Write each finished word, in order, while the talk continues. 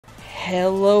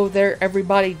Hello there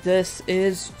everybody, this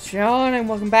is John and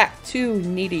welcome back to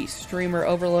Needy Streamer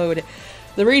Overload.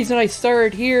 The reason I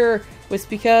started here was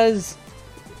because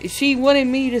she wanted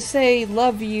me to say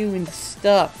love you and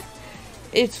stuff.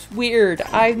 It's weird,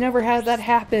 I've never had that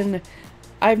happen.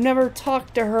 I've never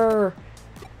talked to her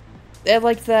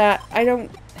like that.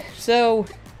 So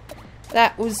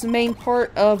that was the main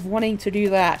part of wanting to do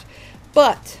that.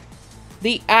 But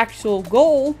the actual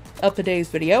goal of today's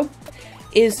video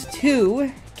is to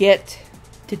get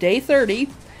to day 30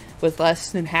 with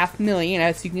less than 500,000.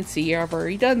 As you can see, I've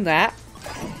already done that.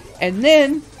 And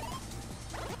then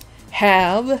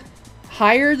have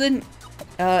higher than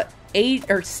 8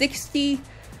 or 60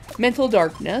 mental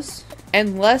darkness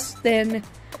and less than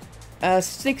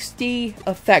 60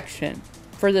 affection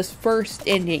for this first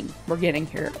ending we're getting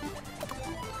here.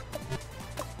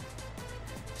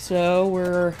 So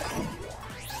we're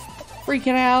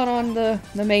freaking out on the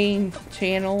main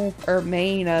channel, or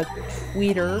main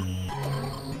tweeter.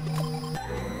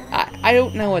 I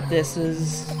don't know what this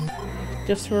is.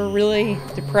 Just we're really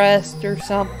depressed or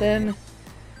something.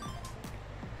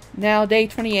 Now day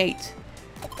 28.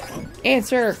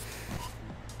 Answer.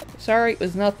 Sorry, it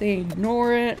was nothing.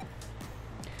 Ignore it.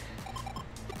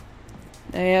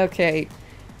 Okay.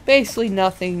 Basically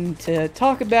nothing to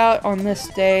talk about on this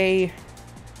day.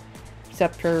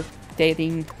 Except her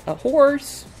dating a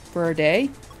horse for a day.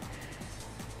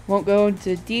 Won't go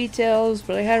into details,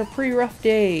 but I had a pretty rough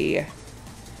day.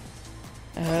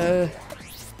 Got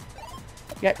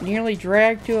nearly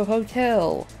dragged to a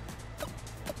hotel.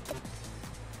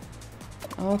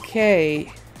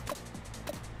 Okay.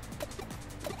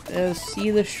 See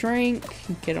the shrink,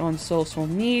 get on social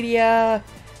media,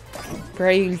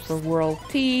 praying for world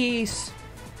peace.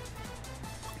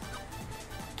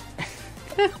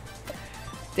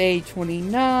 Day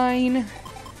 29.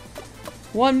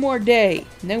 One more day,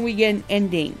 and then we get an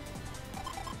ending.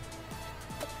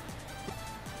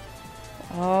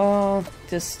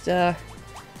 Just the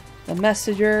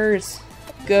messengers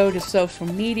go to social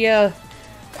media,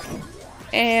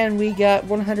 and we got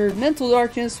 100 mental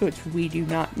darkness, which we do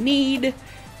not need.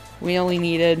 We only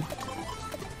needed,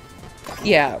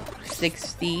 yeah,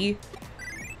 60.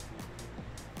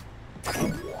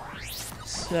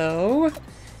 So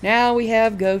now we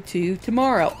have go to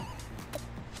tomorrow.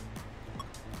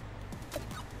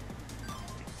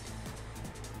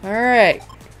 Alright.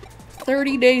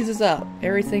 30 days is up.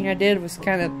 Everything I did was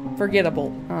kind of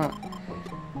forgettable.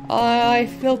 I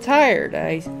feel tired.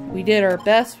 We did our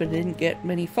best but didn't get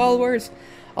many followers.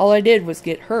 All I did was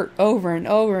get hurt over and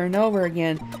over and over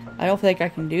again. I don't think I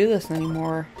can do this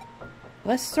anymore.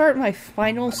 Let's start my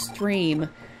final stream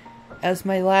as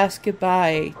my last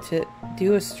goodbye, to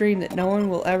do a stream that no one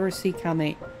will ever see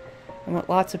coming. I want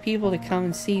lots of people to come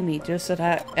and see me, just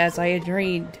as I had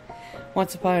dreamed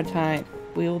once upon a time.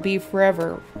 We will be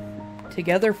forever.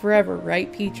 Together forever,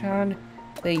 right, Peachon?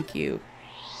 Thank you.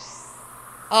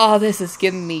 Oh, this is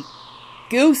giving me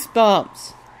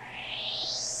goosebumps.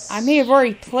 I may have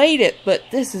already played it, but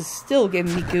this is still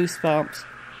giving me goosebumps.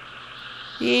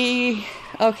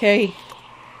 Okay.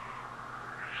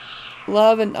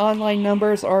 Love and online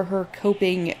numbers are her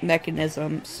coping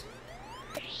mechanisms.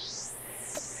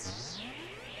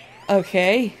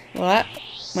 Okay, well that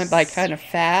went by kind of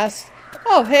fast.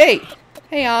 Oh, hey!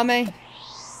 Hey, Ame.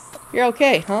 You're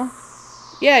okay, huh?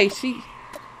 Yeah,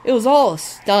 it was all a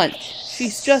stunt.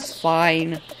 She's just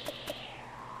fine.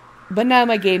 But now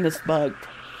my game is bugged.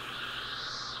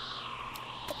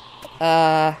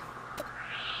 I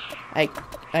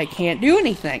can't do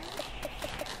anything.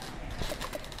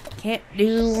 Can't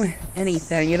do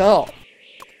anything at all.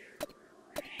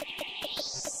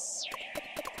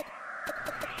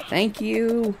 Thank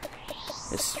you.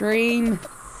 The stream.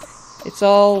 It's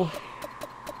all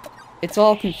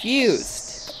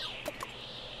confused.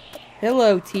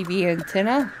 Hello, TV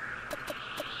antenna.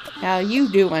 How you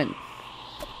doing?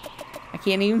 I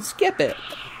can't even skip it.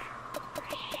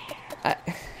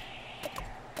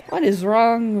 What is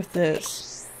wrong with this?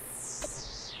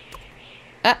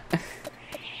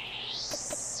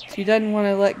 She doesn't want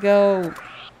to let go.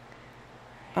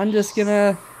 I'm just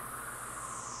gonna...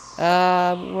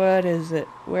 what is it?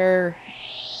 Where...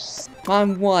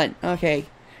 On 1. Okay.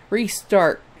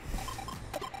 Restart.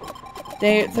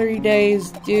 Day at 30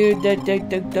 days. Dude.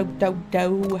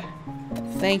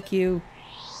 Thank you.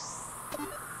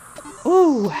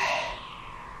 Ooh.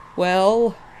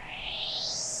 Well.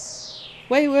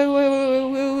 Wait.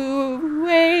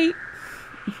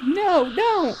 No,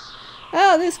 don't.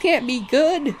 Oh, this can't be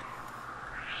good.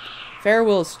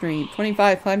 Farewell stream.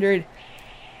 2,500.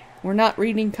 We're not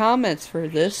reading comments for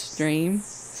this stream.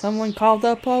 Someone called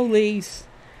the police.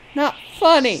 Not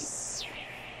funny.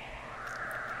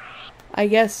 I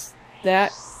guess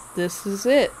that this is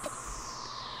it.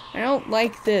 I don't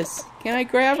like this. Can I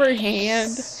grab her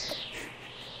hand?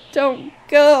 Don't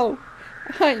go.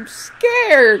 I'm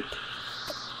scared.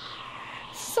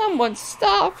 Someone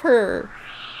stop her.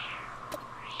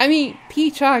 I mean,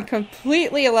 Pichon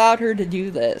completely allowed her to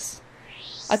do this.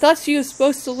 I thought she was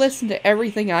supposed to listen to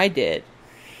everything I did.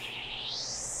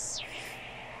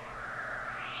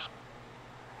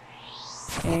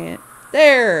 And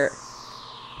there.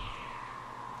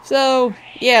 So,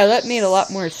 yeah, that made a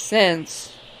lot more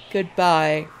sense.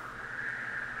 Goodbye.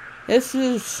 This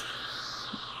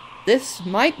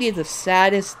might be the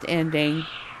saddest ending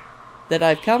that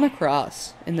I've come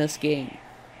across in this game.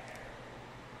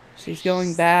 She's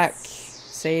going back,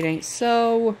 say it ain't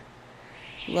so.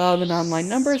 Love and online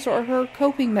numbers are her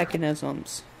coping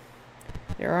mechanisms.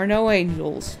 There are no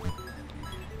angels.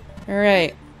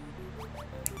 Alright.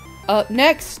 Up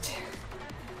next,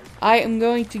 I am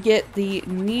going to get the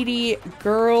Needy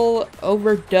Girl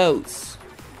Overdose.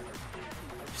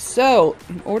 So,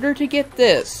 in order to get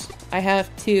this, I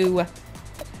have to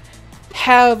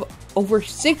have over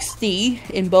 60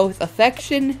 in both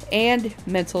affection and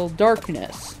mental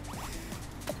darkness.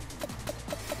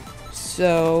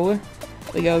 So,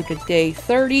 we go to day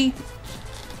 30.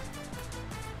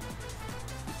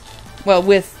 Well,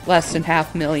 with less than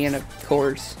 500,000, of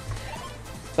course.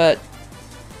 But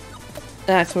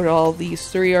that's what all these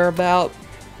three are about.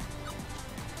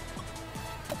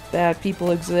 Bad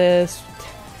people exist.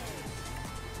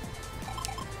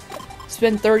 It's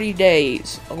been 30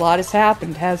 days. A lot has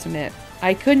happened, hasn't it?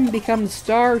 I couldn't become the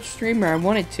star streamer I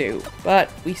wanted to, but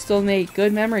we still made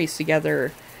good memories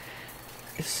together.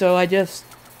 So I just...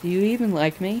 Do you even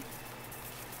like me?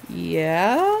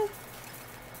 Yeah?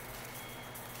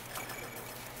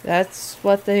 That's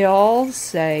what they all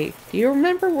say. Do you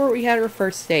remember where we had our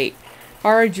first date?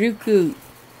 Harajuku.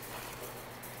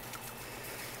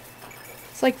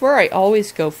 It's like where I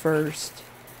always go first.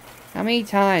 How many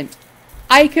times?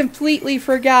 I completely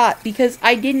forgot because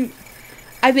I've been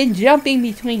jumping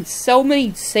between so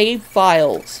many save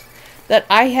files that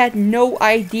I had no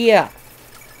idea.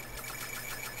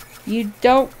 You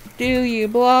don't do you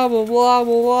blah blah blah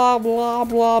blah blah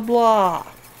blah blah.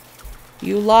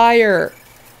 You liar.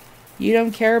 You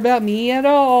don't care about me at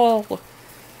all.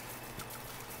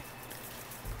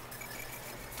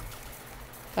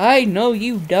 I know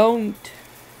you don't.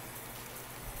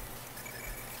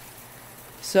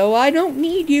 So I don't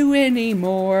need you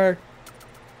anymore.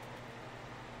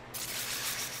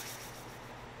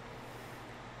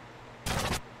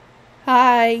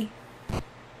 Hi.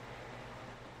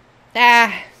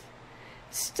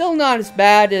 Still not as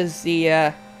bad as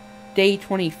the day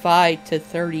 25 to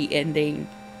 30 ending.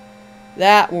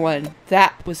 That one,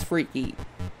 that was freaky.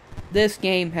 This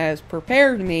game has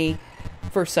prepared me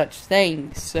for such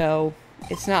things, so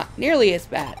it's not nearly as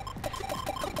bad.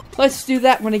 Let's do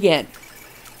that one again.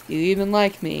 You even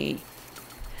like me.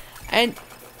 And,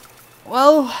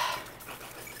 well,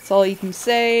 that's all you can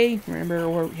say. Remember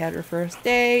where we had our first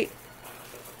date.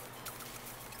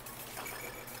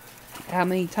 How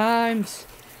many times?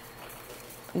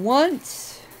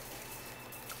 Once.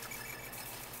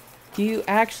 Do you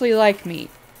actually like me?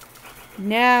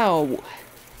 Now.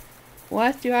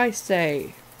 What do I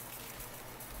say?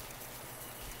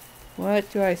 What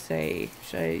do I say?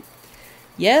 Should I...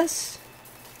 Yes?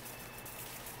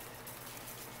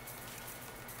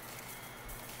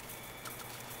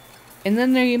 And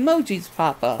then the emojis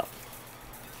pop up.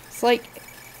 It's like...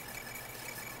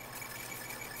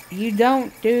 You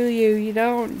don't do you, you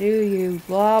don't do you,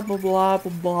 blah blah blah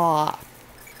blah blah.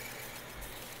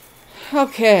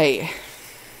 Okay.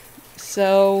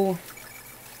 So...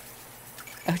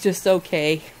 just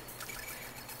okay.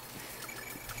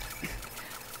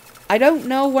 I don't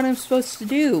know what I'm supposed to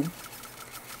do.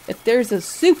 If there's a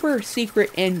super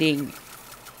secret ending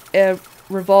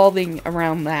revolving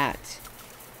around that.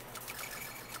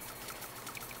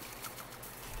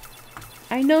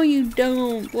 I know you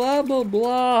don't. Blah, blah,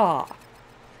 blah.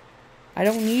 I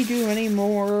don't need you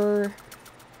anymore.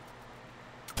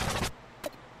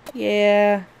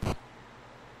 Yeah.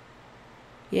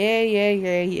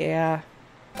 Yeah.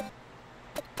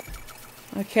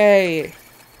 Okay.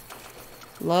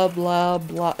 Blah, blah,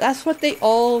 blah. That's what they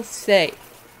all say.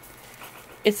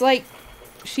 It's like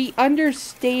she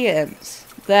understands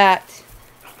that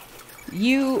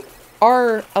you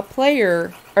are a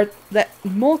player, or that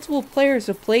multiple players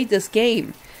have played this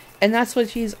game, and that's what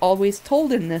she's always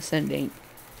told in this ending.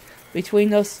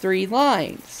 Between those three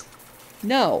lines.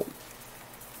 No.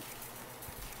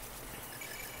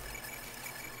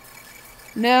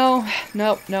 No,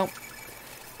 nope, nope.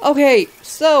 Okay,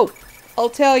 so, I'll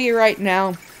tell you right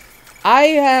now. I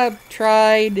have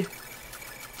tried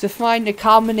to find a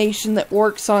combination that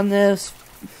works on this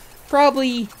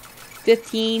probably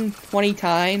 15, 20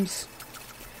 times.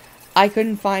 I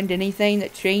couldn't find anything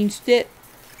that changed it.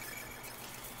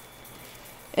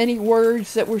 Any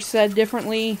words that were said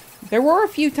differently. There were a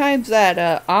few times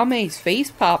that Ame's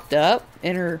face popped up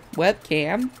in her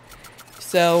webcam.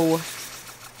 So,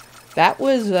 that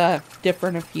was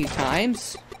different a few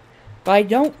times. But I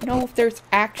don't know if there's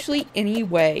actually any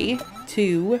way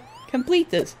to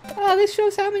complete this. Oh, this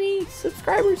shows how many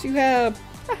subscribers you have.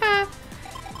 Haha.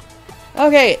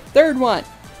 Okay, third one.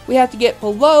 We have to get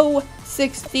below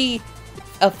 60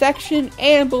 affection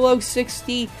and below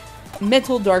 60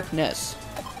 mental darkness.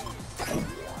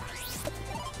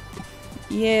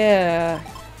 Yeah.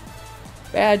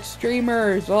 Bad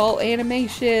streamers, all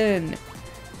animation.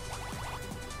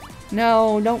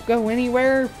 No, don't go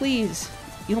anywhere, please.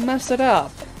 You'll mess it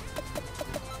up.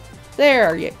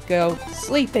 There you go.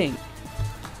 Sleeping.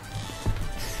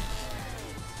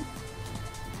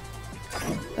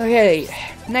 Okay,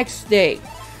 next day.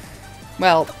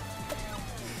 Well,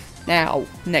 now,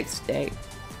 next day.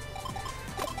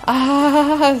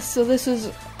 So this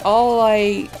is all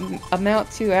I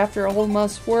amount to after a whole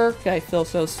month's work. I feel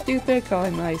so stupid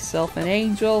calling myself an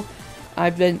angel.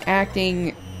 I've been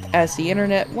acting as the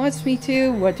internet wants me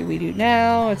to. What do we do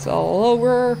now? It's all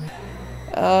over.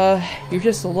 You're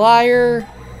just a liar.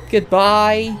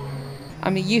 Goodbye.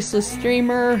 I'm a useless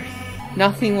streamer.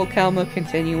 Nothing will come of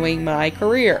continuing my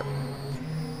career.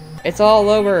 It's all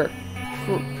over.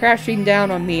 Crashing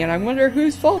down on me, and I wonder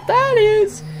whose fault that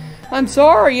is. I'm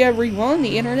sorry, everyone.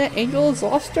 The internet angel has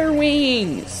lost her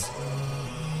wings.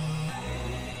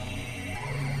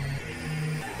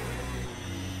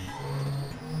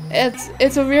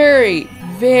 It's a very,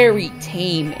 very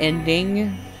tame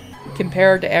ending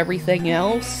compared to everything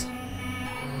else.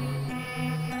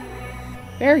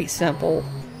 Very simple.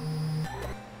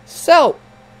 So,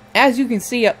 as you can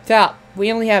see up top,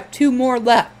 we only have 2 more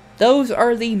left. Those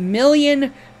are the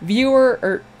million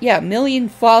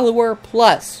follower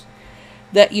plus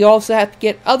that you also have to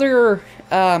get other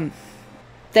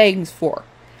things for.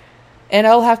 And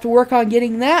I'll have to work on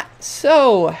getting that.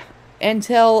 So,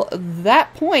 until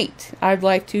that point, I'd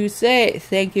like to say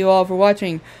thank you all for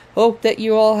watching. Hope that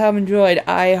you all have enjoyed.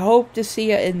 I hope to see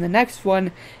you in the next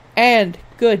one. And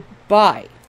goodbye.